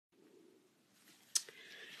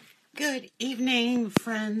Good evening,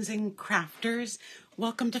 friends and crafters.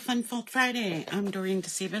 Welcome to Fun Fold Friday. I'm Doreen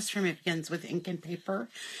DeCibas from It Begins with Ink and Paper,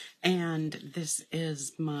 and this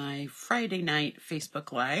is my Friday night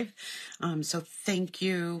Facebook Live. So thank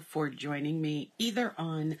you for joining me either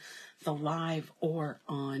on the live or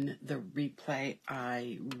on the replay.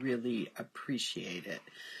 I really appreciate it.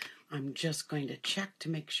 I'm just going to check to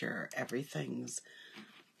make sure everything's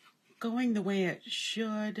going the way it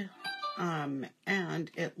should.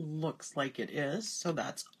 And it looks like it is, so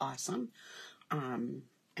that's awesome. And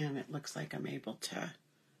it looks like I'm able to,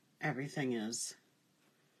 everything is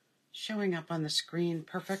showing up on the screen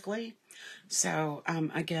perfectly. So,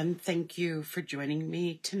 again, thank you for joining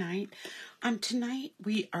me tonight. Tonight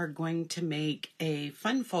we are going to make a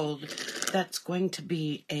fun fold that's going to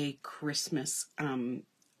be a Christmas,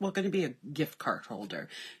 going to be a gift card holder.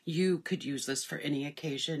 You could use this for any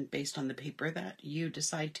occasion based on the paper that you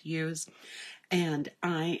decide to use. And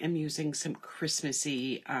I am using some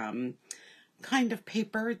Christmassy kind of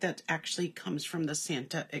paper that actually comes from the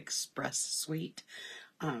Santa Express suite.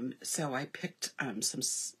 So I picked some,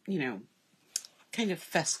 kind of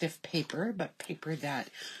festive paper, but paper that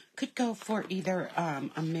could go for either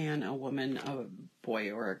a man, a woman, a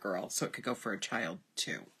boy, or a girl. So it could go for a child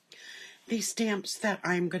too. The stamps that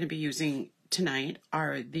I'm going to be using tonight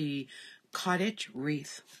are the Cottage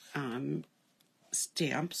Wreath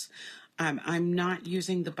stamps. I'm not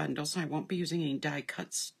using the bundle, so I won't be using any die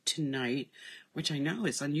cuts tonight, which I know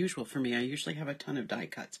is unusual for me. I usually have a ton of die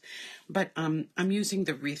cuts. But I'm using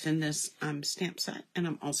the wreath in this stamp set, and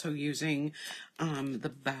I'm also using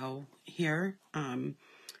the bow here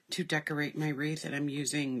to decorate my wreath, and I'm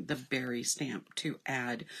using the berry stamp to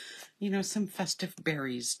add, some festive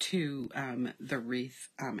berries to the wreath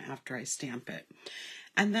after I stamp it.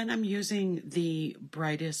 And then I'm using the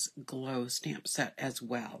Brightest Glow stamp set as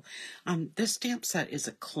well. This stamp set is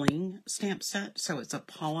a cling stamp set, so it's a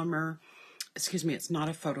polymer, it's not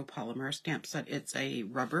a photopolymer stamp set, it's a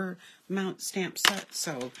rubber mount stamp set,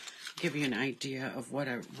 so give you an idea of what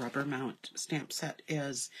a rubber mount stamp set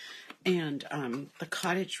is. And the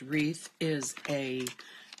Cottage Wreath is a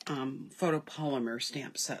photopolymer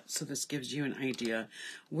stamp set, so this gives you an idea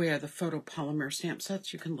where the photopolymer stamp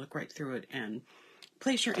sets, you can look right through it and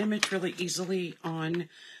place your image really easily on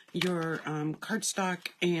your cardstock.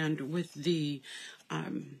 And with the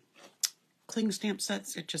cling stamp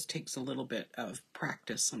sets, it just takes a little bit of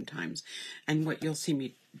practice sometimes. And what you'll see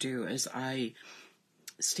me do is I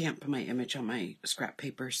stamp my image on my scrap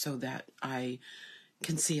paper so that I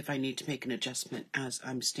can see if I need to make an adjustment as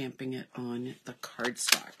I'm stamping it on the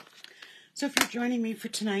cardstock. So if you're joining me for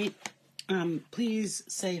tonight, please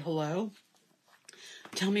say hello.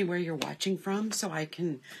 Tell me where you're watching from so I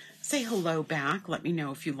can say hello back. Let me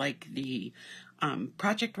know if you like the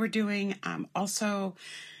project we're doing. Also,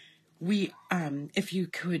 if you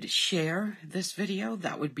could share this video,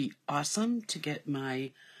 that would be awesome to get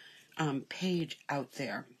my page out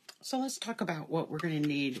there. So let's talk about what we're going to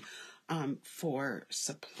need for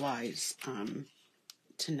supplies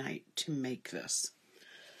tonight to make this.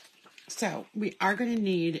 So we are going to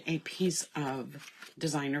need a piece of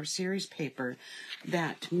designer series paper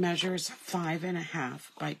that measures 5.5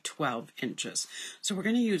 by 12 inches. So we're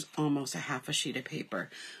going to use almost a half a sheet of paper.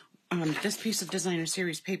 This piece of designer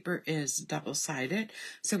series paper is double-sided.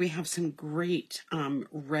 So we have some great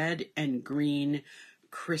red and green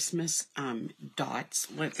Christmas dots.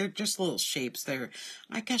 They're just little shapes. I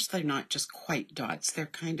guess they're not just quite dots. They're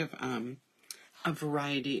kind of a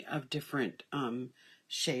variety of different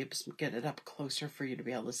shapes. Get it up closer for you to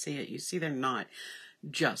be able to see it. You see they're not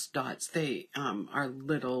just dots. They are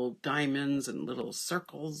little diamonds and little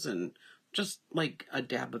circles and just like a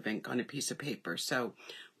dab of ink on a piece of paper. So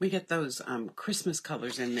we get those Christmas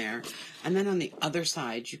colors in there. And then on the other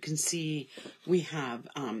side, you can see we have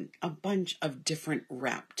a bunch of different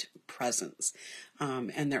wrapped presents.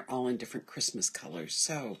 And they're all in different Christmas colors.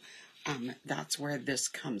 So that's where this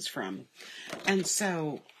comes from. And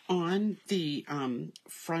so on the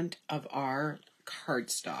front of our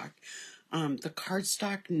cardstock, the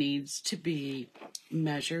cardstock needs to be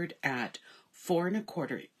measured at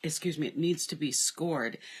 4.25, it needs to be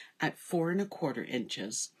scored at 4.25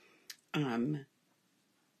 inches,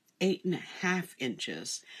 8.5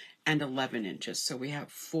 inches, and 11 inches. So we have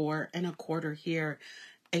 4.25 here,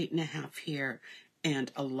 8.5 here,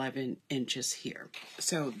 and 11 inches here.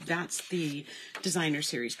 So that's the designer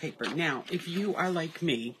series paper. Now, if you are like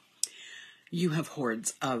me, you have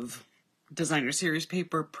hordes of designer series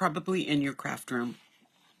paper probably in your craft room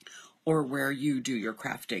or where you do your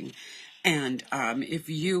crafting. And if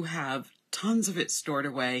you have tons of it stored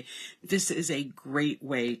away. This is a great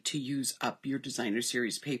way to use up your designer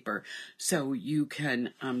series paper. So you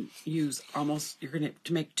can use you're going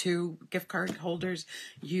to make 2 gift card holders.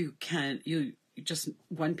 You just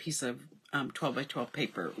one piece of 12 by 12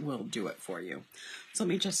 paper will do it for you. So let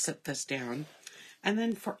me just set this down. And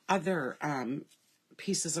then for other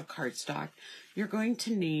pieces of cardstock, you're going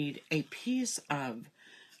to need a piece of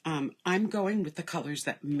I'm going with the colors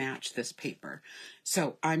that match this paper.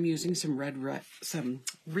 So I'm using some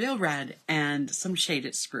real red and some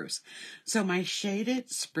shaded spruce. So my shaded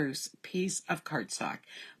spruce piece of cardstock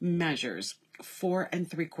measures 4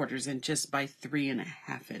 3/4 inches by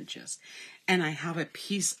 3.5 inches. And I have a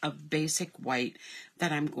piece of basic white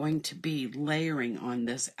that I'm going to be layering on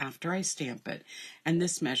this after I stamp it. And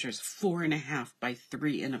this measures 4.5 by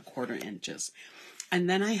 3.25 inches. And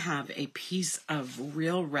then I have a piece of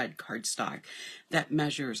real red cardstock that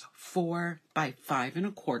measures 4 by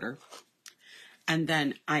 5.25. And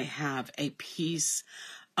then I have a piece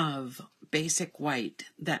of basic white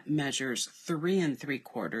that measures 3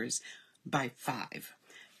 3/4 by 5.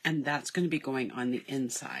 And that's going to be going on the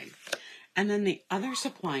inside. And then the other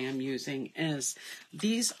supply I'm using is,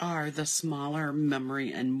 these are the smaller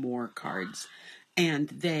Memory and More cards. And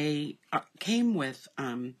they came with,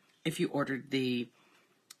 if you ordered the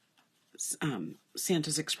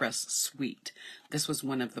Santa's Express Suite, this was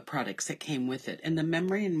one of the products that came with it. And the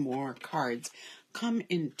Memory and More cards come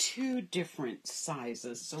in 2 different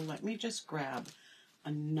sizes. So let me just grab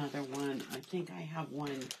another one. I think I have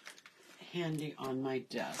one handy on my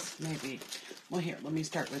desk. Maybe, well, here, let me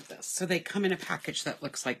start with this. So they come in a package that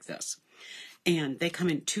looks like this. And they come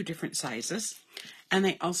in 2 different sizes. And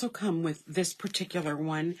they also come with, this particular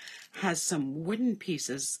one has some wooden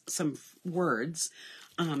pieces, some words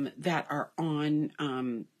that are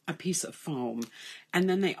on a piece of foam. And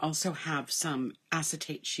then they also have some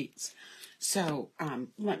acetate sheets. So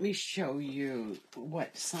let me show you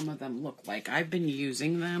what some of them look like. I've been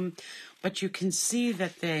using them, but you can see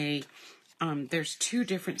that they, there's 2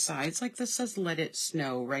 different sides. Like this says Let It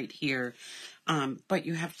Snow right here. But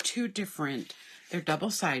you have 2 different, they're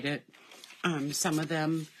double-sided. Some of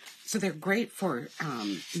them, so they're great for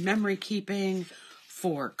memory keeping,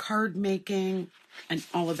 for card making, and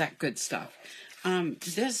all of that good stuff.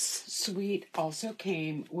 This suite also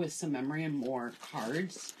came with some Memory and More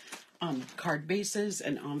cards, card bases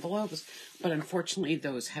and envelopes, but unfortunately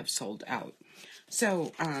those have sold out.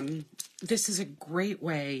 So this is a great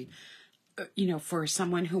way, for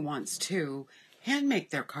someone who wants to hand make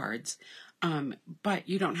their cards, but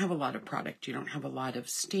you don't have a lot of product. You don't have a lot of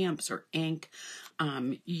stamps or ink.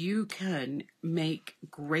 You can make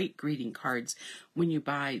great greeting cards when you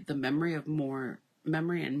buy the Memory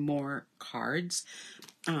and More cards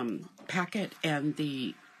packet and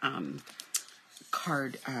the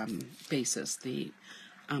card basis, the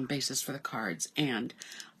basis for the cards. And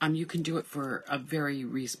you can do it for a very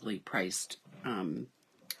reasonably priced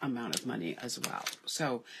amount of money as well.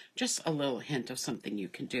 So just a little hint of something you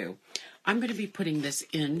can do. I'm going to be putting this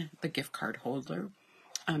in the gift card holder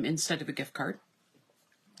instead of a gift card.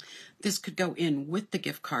 This could go in with the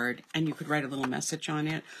gift card, and you could write a little message on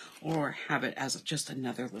it or have it as just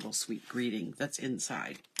another little sweet greeting that's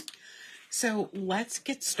inside. So let's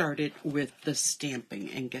get started with the stamping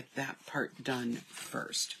and get that part done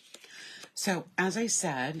first. So as I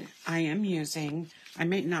said, I'm using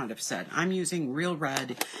real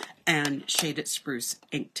red and shaded spruce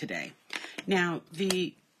ink today. Now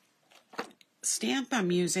the stamp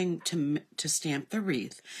I'm using to stamp the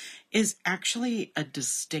wreath is actually a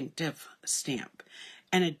distinctive stamp.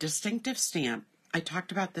 And a distinctive stamp, I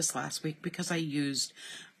talked about this last week because I used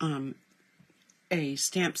a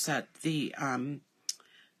stamp set, the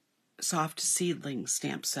soft seedling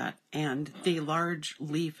stamp set, and the large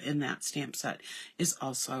leaf in that stamp set is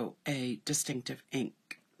also a distinctive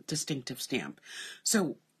stamp.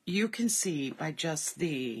 So you can see by just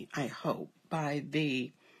the, I hope, by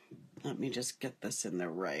the, let me just get this in the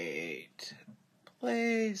right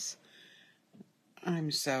place. I'm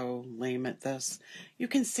so lame at this. You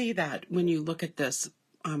can see that when you look at this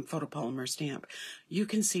photopolymer stamp, you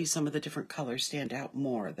can see some of the different colors stand out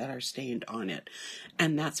more that are stained on it.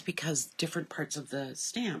 And that's because different parts of the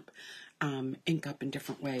stamp ink up in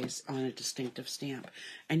different ways on a distinctive stamp.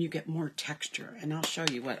 And you get more texture. And I'll show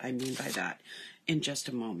you what I mean by that in just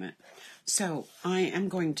a moment. So I am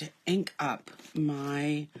going to ink up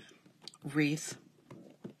my wreath.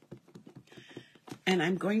 And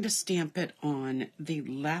I'm going to stamp it on the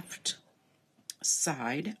left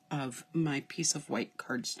side of my piece of white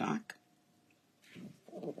cardstock.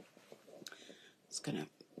 Just going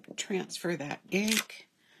to transfer that ink.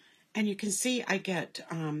 And you can see I get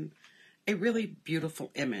a really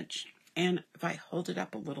beautiful image. And if I hold it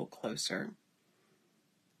up a little closer,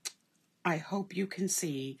 I hope you can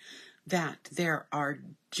see that there are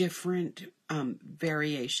different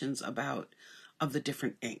variations of the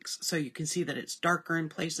different inks. So you can see that it's darker in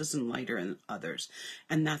places and lighter in others.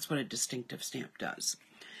 And that's what a distinctive stamp does.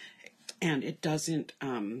 And it doesn't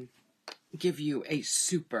give you a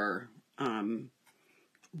super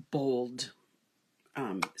bold,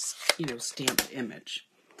 stamped image.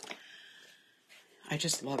 I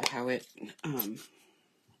just love how it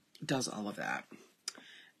does all of that.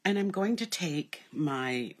 And I'm going to take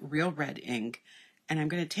my Real Red ink, and I'm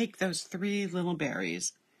going to take those 3 little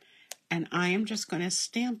berries, and I am just going to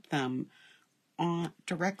stamp them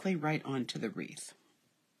directly right onto the wreath.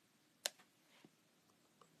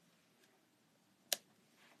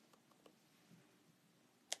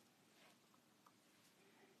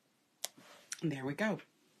 And there we go.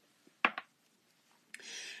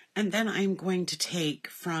 And then I'm going to take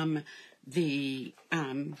from the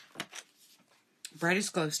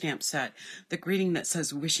Brightest Glow stamp set the greeting that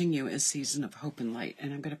says, "Wishing you a season of hope and light."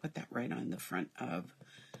 And I'm going to put that right on the front of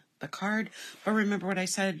the card. But remember what I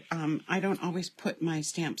said, I don't always put my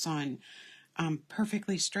stamps on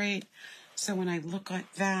perfectly straight. So when I look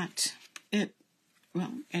at that, it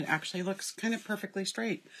actually looks kind of perfectly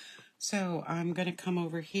straight. So I'm going to come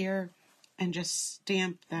over here and just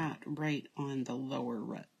stamp that right on the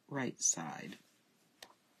lower right side.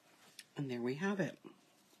 And there we have it.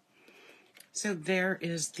 So there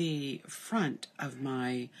is the front of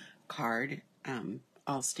my card,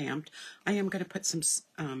 all stamped. I am going to put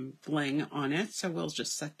some bling on it, so we'll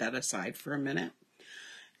just set that aside for a minute.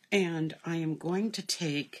 And I am going to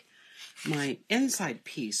take my inside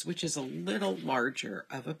piece, which is a little larger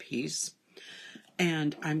of a piece,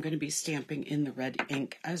 and I'm going to be stamping in the red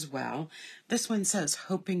ink as well. This one says,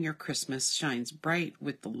 "Hoping your Christmas shines bright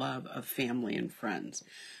with the love of family and friends."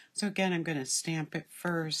 So again, I'm going to stamp it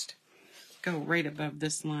first, go right above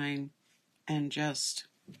this line, and just,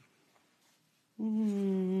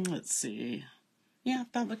 let's see. Yeah,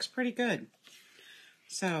 that looks pretty good.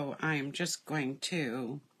 So I'm just going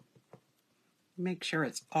to make sure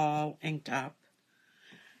it's all inked up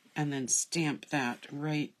and then stamp that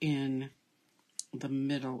right in the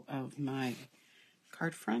middle of my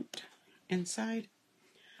card front inside.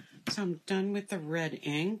 So I'm done with the red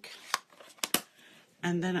ink,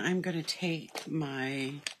 and then I'm going to take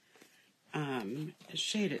my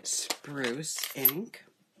Shaded Spruce ink,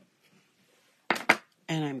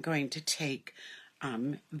 and I'm going to take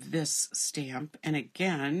this stamp, and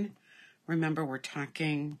again, remember we're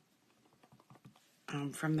talking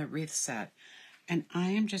from the wreath set, and I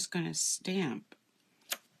am just going to stamp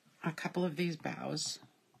a couple of these bows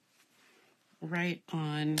right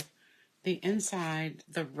on the inside,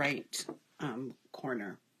 the right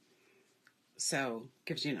corner. So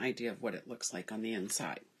gives you an idea of what it looks like on the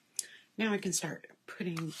inside. Now I can start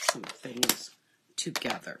putting some things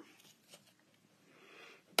together.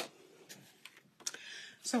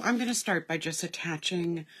 So I'm going to start by just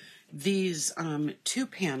attaching these 2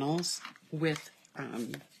 panels with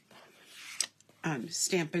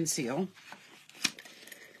Stamp and Seal.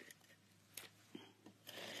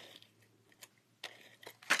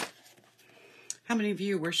 How many of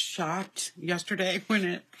you were shocked yesterday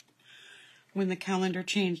when the calendar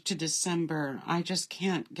changed to December? I just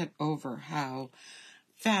can't get over how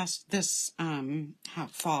fast this how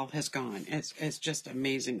fall has gone. It's just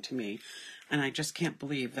amazing to me, and I just can't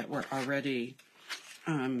believe that we're already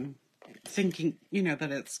thinking,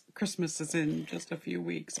 that it's Christmas is in just a few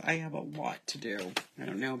weeks. I have a lot to do. I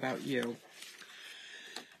don't know about you.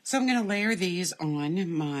 So I'm going to layer these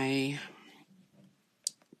on my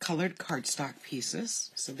colored cardstock pieces.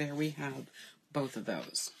 So there we have both of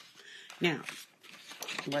those. Now,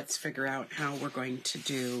 let's figure out how we're going to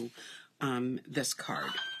do this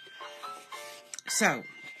card. So,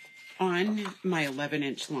 on my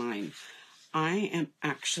 11-inch line, I am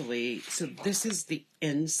so this is the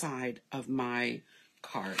inside of my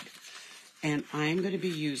card. And I'm going to be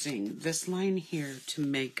using this line here to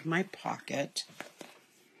make my pocket.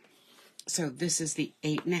 So this is the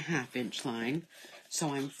 8.5-inch line.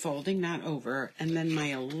 So I'm folding that over, and then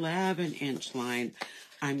my 11-inch line,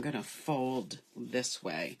 I'm going to fold this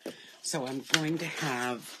way. So I'm going to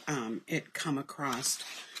have it come across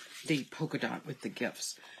the polka dot with the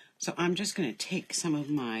gifts. So I'm just going to take some of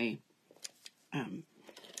my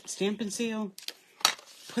Stamp and Seal,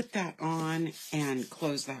 put that on, and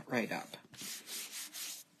close that right up.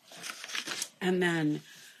 And then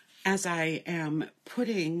as I am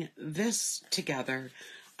putting this together,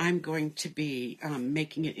 I'm going to be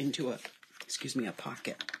making it into a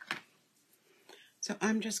pocket. So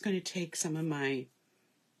I'm just going to take some of my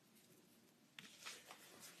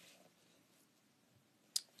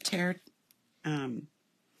tear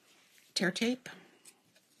tape,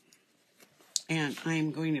 and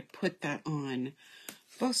I'm going to put that on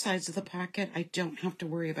both sides of the pocket. I don't have to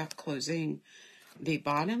worry about closing the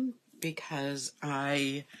bottom because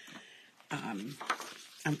I'm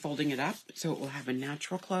folding it up so it will have a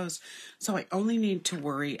natural close. So I only need to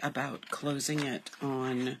worry about closing it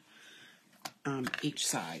on each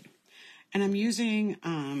side. And I'm using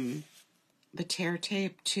the tear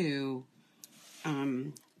tape to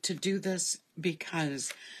do this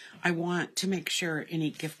because I want to make sure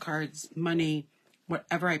any gift cards, money,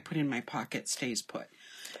 whatever I put in my pocket stays put.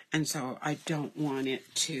 And so I don't want it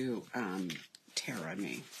to tear on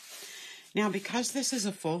me. Now, because this is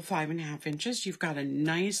a full 5.5 inches, you've got a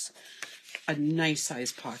nice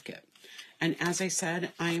size pocket. And as I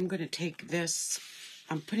said, I am going to take this,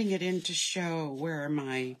 I'm putting it in to show where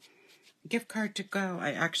my gift card to go.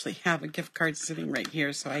 I actually have a gift card sitting right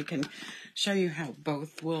here so I can show you how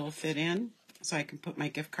both will fit in. So I can put my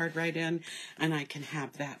gift card right in and I can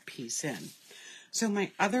have that piece in. So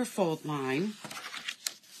my other fold line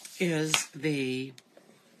is the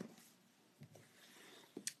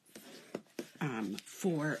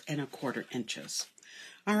 4.25 inches.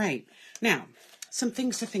 All right, now some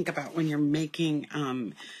things to think about when you're making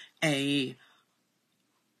a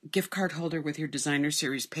gift card holder with your designer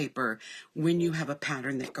series paper when you have a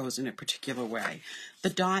pattern that goes in a particular way. The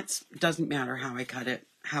dots, doesn't matter how I cut it,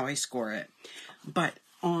 how I score it, but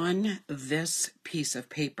on this piece of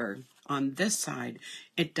paper, on this side,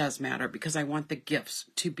 it does matter because I want the gifts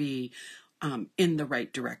to be in the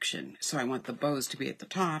right direction. So I want the bows to be at the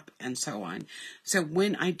top and so on. So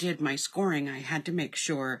when I did my scoring, I had to make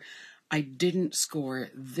sure I didn't score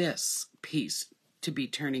this piece to be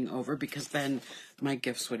turning over because then my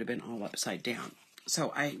gifts would have been all upside down.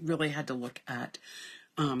 So I really had to look at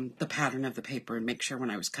the pattern of the paper and make sure when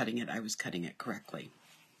I was cutting it, I was cutting it correctly.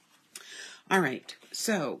 All right,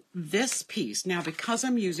 so this piece, now because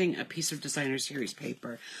I'm using a piece of designer series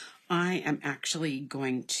paper, I am actually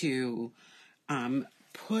going to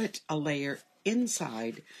put a layer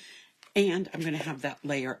inside and I'm going to have that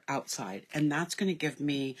layer outside, and that's going to give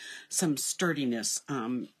me some sturdiness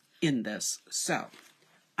in this. So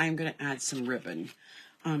I'm going to add some ribbon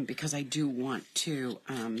because I do want to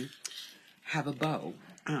have a bow,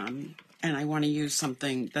 and I want to use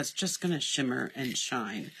something that's just going to shimmer and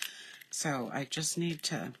shine. So I just need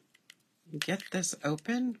to get this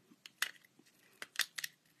open.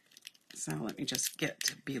 So let me just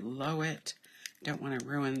get below it. Don't want to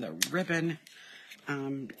ruin the ribbon.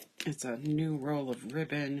 It's a new roll of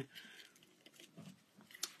ribbon.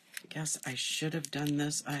 I guess I should have done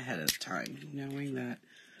this ahead of time, knowing that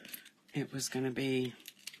it was going to be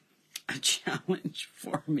a challenge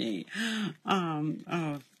for me.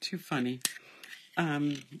 Oh, too funny.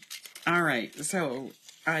 All right, so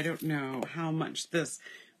I don't know how much this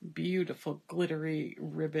beautiful glittery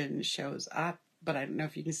ribbon shows up, but I don't know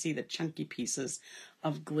if you can see the chunky pieces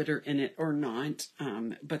of glitter in it or not,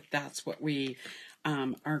 but that's what we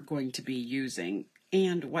are going to be using.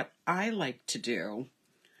 And what I like to do,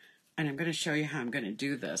 and I'm going to show you how I'm going to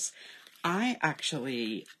do this, I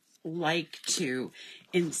actually like to,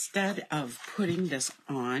 instead of putting this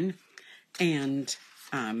on and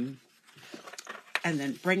then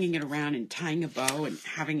bringing it around and tying a bow and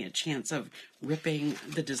having a chance of ripping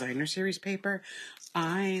the designer series paper,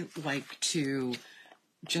 I like to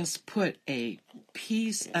just put a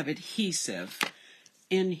piece of adhesive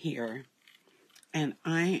in here, and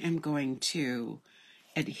I am going to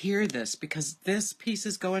adhere this because this piece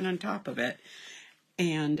is going on top of it,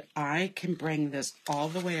 and I can bring this all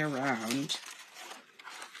the way around,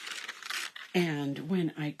 and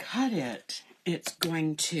when I cut it, it's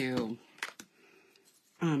going to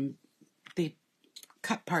the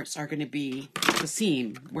cut parts are going to be, the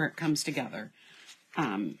seam where it comes together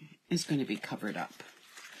is going to be covered up.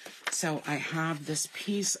 So I have this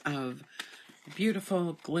piece of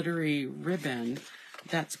beautiful glittery ribbon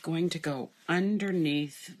that's going to go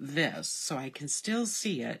underneath this so I can still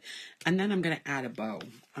see it, and then I'm going to add a bow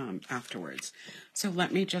afterwards. So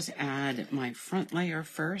let me just add my front layer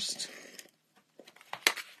first.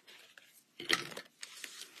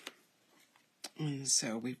 And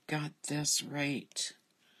so we've got this right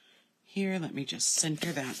here. Let me just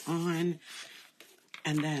center that on.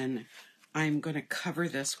 And then I'm going to cover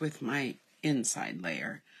this with my inside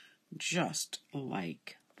layer, just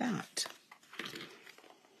like that.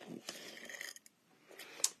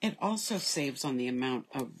 It also saves on the amount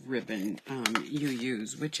of ribbon you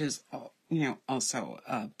use, which is, also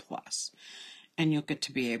a plus. And you'll get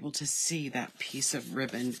to be able to see that piece of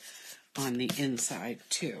ribbon on the inside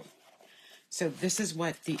too. So this is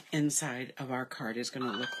what the inside of our card is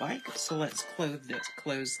going to look like. So let's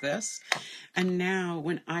close this. And now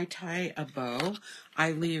when I tie a bow,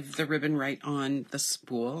 I leave the ribbon right on the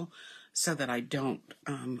spool so that I don't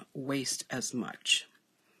waste as much.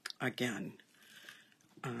 Again,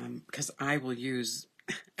 because I will use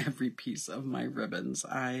every piece of my ribbons.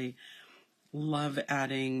 I love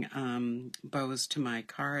adding bows to my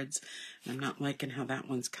cards. I'm not liking how that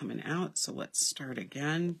one's coming out, so let's start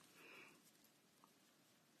again.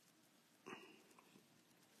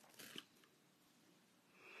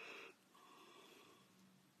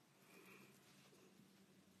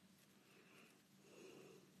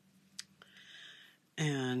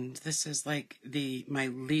 And this is like my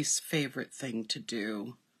least favorite thing to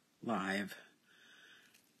do live,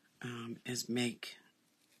 is make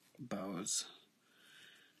bows.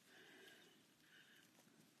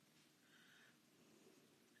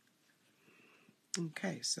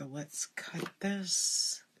 Okay, so let's cut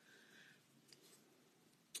this.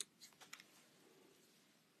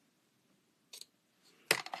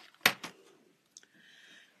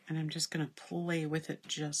 And I'm just going to play with it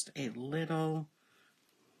just a little.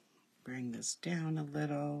 Bring this down a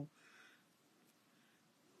little.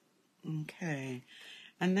 Okay.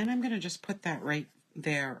 And then I'm going to just put that right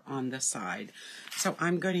there on the side. So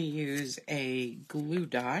I'm going to use a glue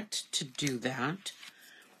dot to do that.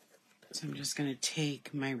 So I'm just going to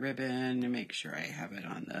take my ribbon and make sure I have it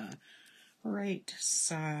on the right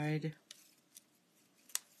side.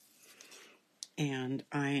 And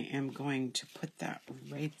I am going to put that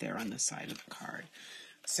right there on the side of the card.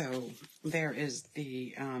 So there is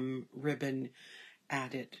the ribbon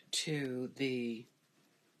added to the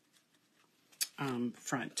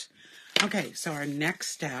front. Okay, so our next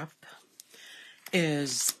step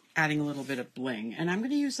is adding a little bit of bling. And I'm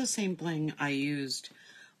going to use the same bling I used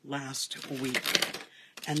last week.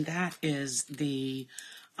 And that is the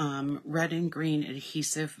red and green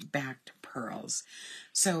adhesive backed pearls.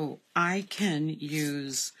 So I can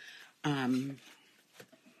use the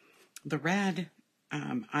red,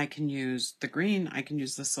 I can use the green, I can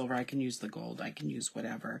use the silver, I can use the gold, I can use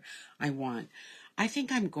whatever I want. I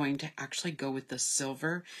think I'm going to actually go with the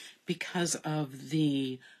silver because of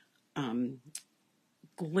the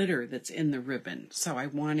glitter that's in the ribbon. So I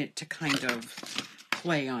want it to kind of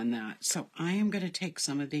play on that. So I am going to take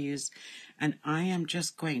some of these and I am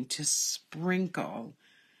just going to sprinkle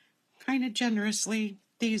kind of generously.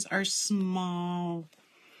 These are small.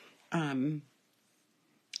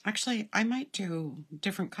 Actually, I might do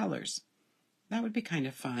different colors. That would be kind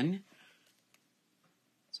of fun.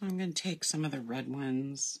 So I'm going to take some of the red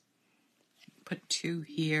ones, put 2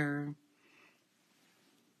 here,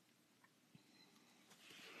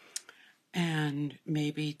 and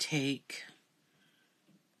maybe take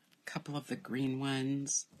a couple of the green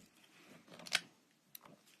ones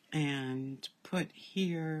and put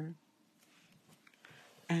here.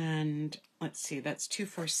 And let's see, that's 2,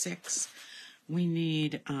 4, 6. We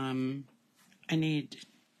need, I need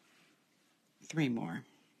 3 more.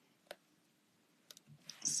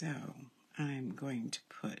 So I'm going to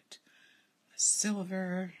put a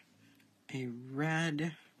silver, a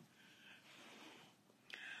red.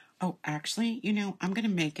 Oh, actually, you know, I'm going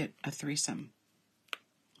to make it a threesome.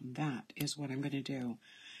 That is what I'm going to do.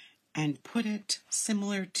 And put it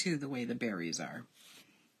similar to the way the berries are.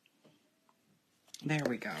 There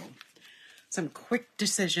we go. Some quick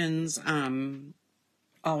decisions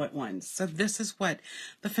all at once. So this is what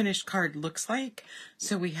the finished card looks like.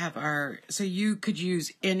 So we have so you could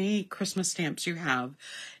use any Christmas stamps you have,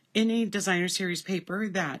 any designer series paper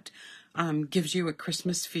that gives you a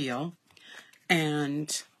Christmas feel.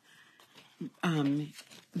 And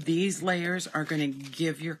these layers are going to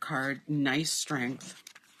give your card nice strength.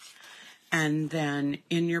 And then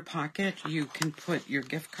in your pocket, you can put your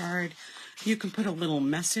gift card. You can put a little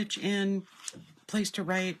message in, place to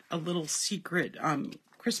write, a little secret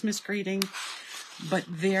Christmas greeting. But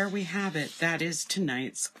there we have it. That is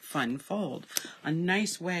tonight's fun fold. A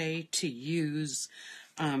nice way to use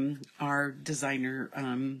our designer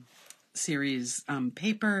series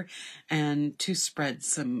paper and to spread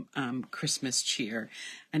some Christmas cheer.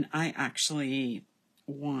 And I actually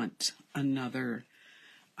want another.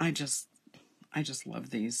 I just love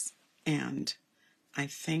these. And I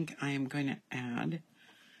think I am going to add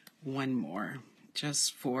one more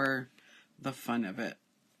just for the fun of it.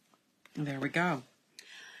 There we go.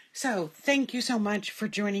 So thank you so much for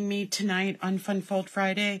joining me tonight on Fun Fold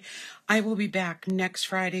Friday. I will be back next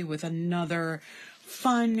Friday with another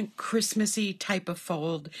fun Christmassy type of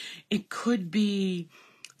fold. It could be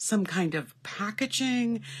some kind of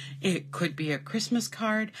packaging. It could be a Christmas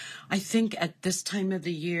card. I think at this time of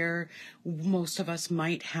the year, most of us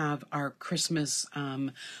might have our Christmas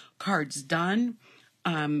cards done.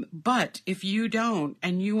 But if you don't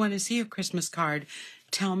and you want to see a Christmas card,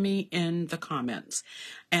 tell me in the comments.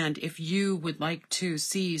 And if you would like to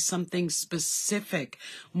see something specific,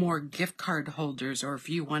 more gift card holders, or if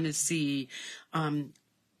you want to see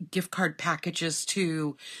gift card packages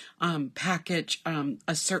to package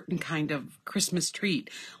a certain kind of Christmas treat,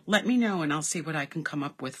 let me know and I'll see what I can come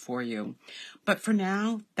up with for you. But for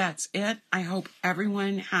now, that's it. I hope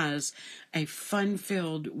everyone has a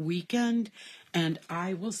fun-filled weekend, and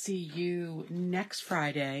I will see you next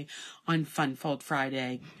Friday on Fun Fold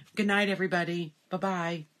Friday. Good night, everybody.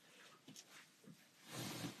 Bye-bye.